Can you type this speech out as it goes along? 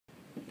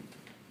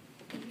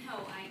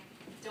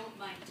don't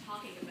mind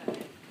talking about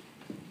it.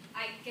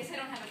 I guess I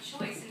don't have a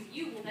choice, and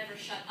you will never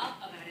shut up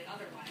about it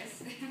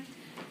otherwise.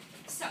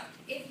 So,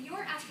 if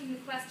you're asking the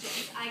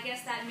questions, I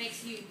guess that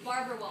makes you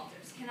Barbara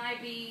Walters. Can I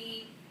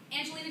be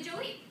Angelina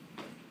Jolie?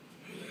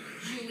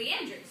 Julie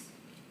Andrews?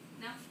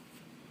 No?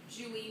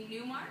 Julie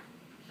Newmar?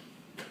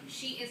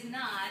 She is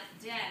not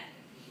dead.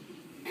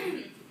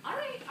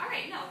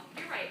 Alright, no,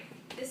 you're right.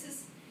 This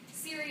is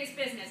serious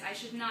business. I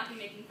should not be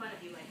making fun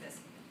of you like this.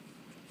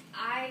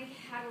 I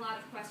had a lot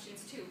of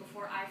questions, too,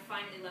 before I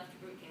finally left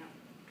boot camp.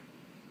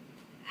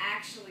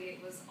 Actually,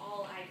 it was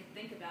all I could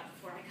think about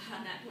before I got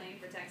on that plane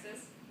for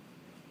Texas.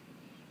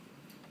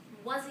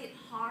 Was it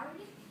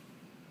hard?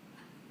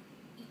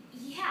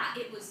 Yeah,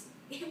 it was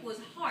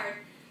hard.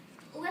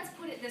 Let's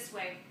put it this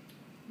way.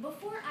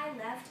 Before I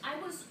left, I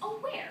was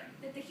aware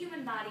that the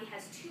human body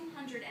has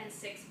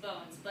 206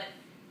 bones, but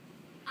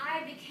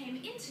I became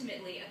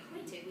intimately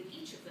acquainted with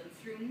each of them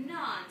through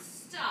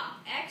non-stop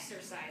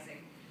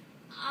exercising.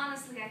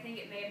 Honestly, I think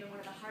it may have been one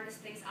of the hardest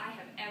things I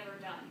have ever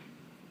done.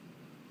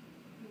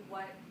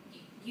 What?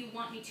 You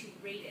want me to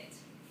rate it?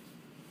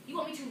 You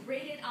want me to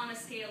rate it on a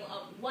scale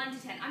of 1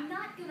 to 10? I'm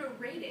not going to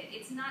rate it.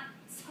 It's not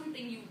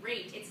something you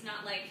rate. It's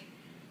not like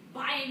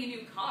buying a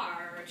new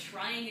car or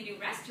trying a new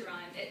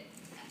restaurant.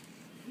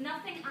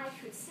 Nothing I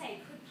could say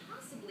could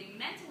possibly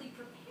mentally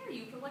prepare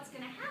you for what's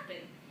going to happen.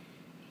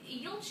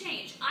 You'll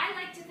change. I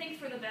like to think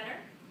for the better.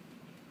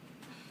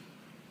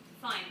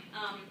 Fine.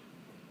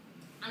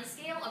 On a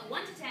scale of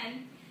 1 to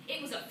 10,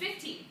 it was a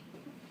 15.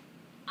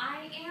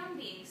 I am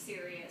being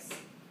serious.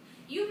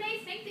 You may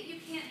think that you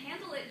can't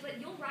handle it,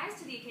 but you'll rise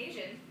to the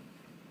occasion.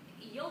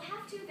 You'll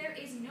have to. There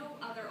is no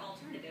other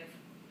alternative.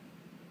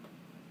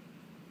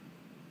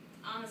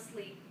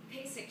 Honestly,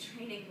 basic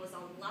training was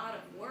a lot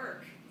of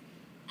work.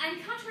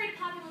 And contrary to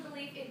popular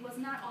belief, it was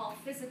not all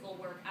physical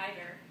work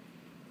either.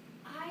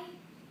 I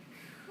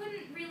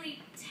couldn't really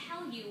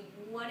tell you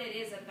what it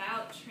is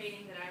about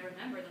training that I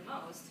remember the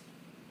most.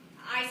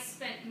 I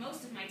spent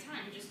most of my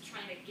time just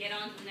trying to get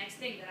on to the next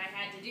thing that I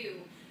had to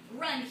do.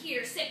 Run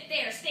here, sit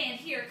there, stand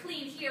here,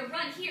 clean here,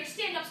 run here,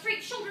 stand up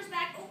straight, shoulders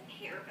back, oh,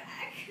 hair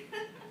back.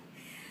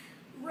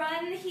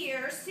 Run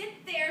here,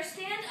 sit there,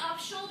 stand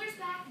up, shoulders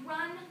back,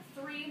 run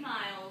 3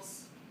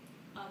 miles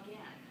again.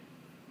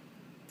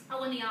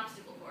 Oh, and the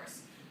obstacle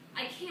course.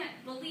 I can't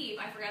believe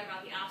I forgot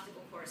about the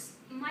obstacle course.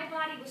 My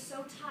body was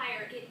so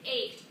tired, it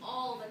ached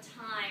all the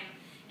time.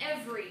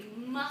 Every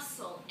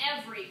muscle,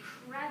 every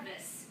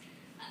crevice.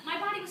 My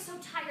body was so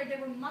tired, there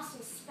were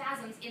muscle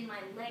spasms in my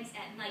legs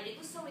at night. It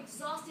was so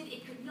exhausted,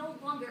 it could no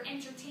longer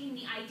entertain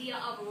the idea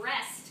of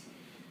rest.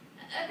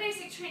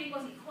 Basic training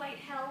wasn't quite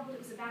hell, but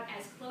it was about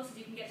as close as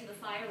you can get to the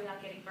fire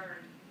without getting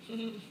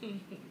burned.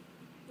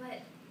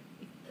 But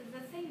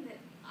the thing that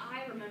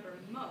I remember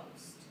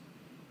most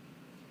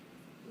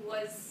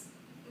was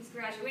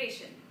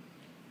graduation.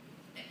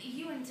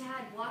 You and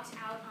Dad walked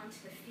out onto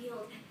the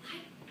field, and I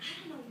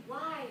don't know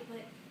why, but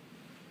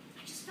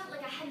I just felt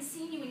like I hadn't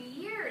seen you in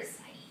years.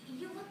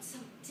 You looked so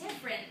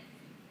different.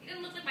 You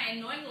didn't look like my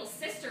annoying little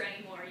sister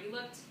anymore. You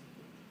looked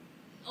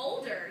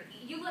older.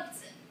 You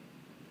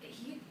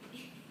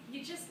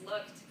just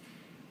looked.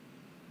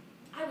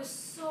 I was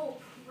so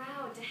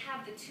proud to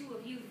have the two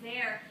of you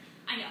there.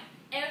 I know,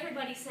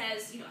 everybody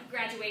says, at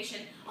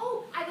graduation,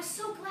 oh, I was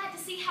so glad to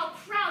see how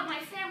proud my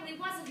family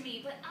was of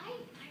me, but I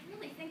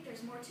really think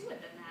there's more to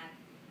it than that.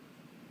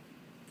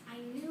 I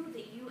knew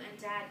that you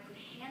and Dad could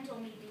handle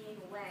me being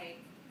away.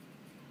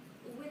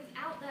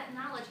 Without that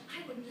knowledge,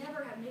 I would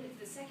never have made it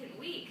to the second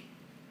week.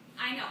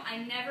 I know, I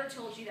never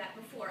told you that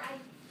before. I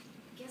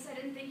guess I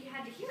didn't think you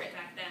had to hear it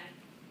back then.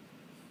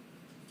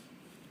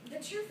 The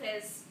truth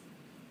is,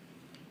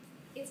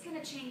 it's going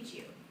to change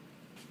you.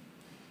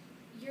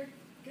 You're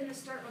going to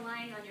start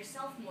relying on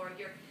yourself more.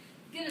 You're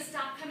going to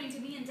stop coming to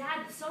me and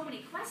Dad with so many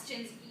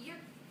questions. You're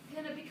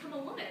going to become a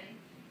woman.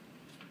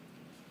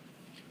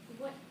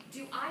 What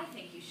do I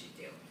think you should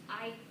do?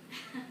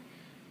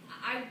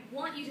 I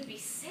want you to be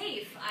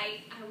safe.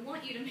 I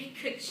want you to make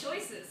good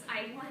choices.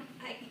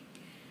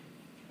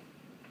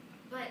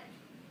 But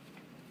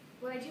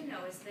what I do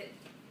know is that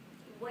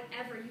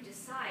whatever you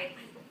decide,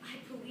 I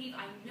believe,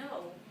 I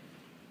know,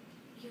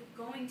 you're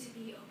going to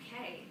be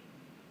okay.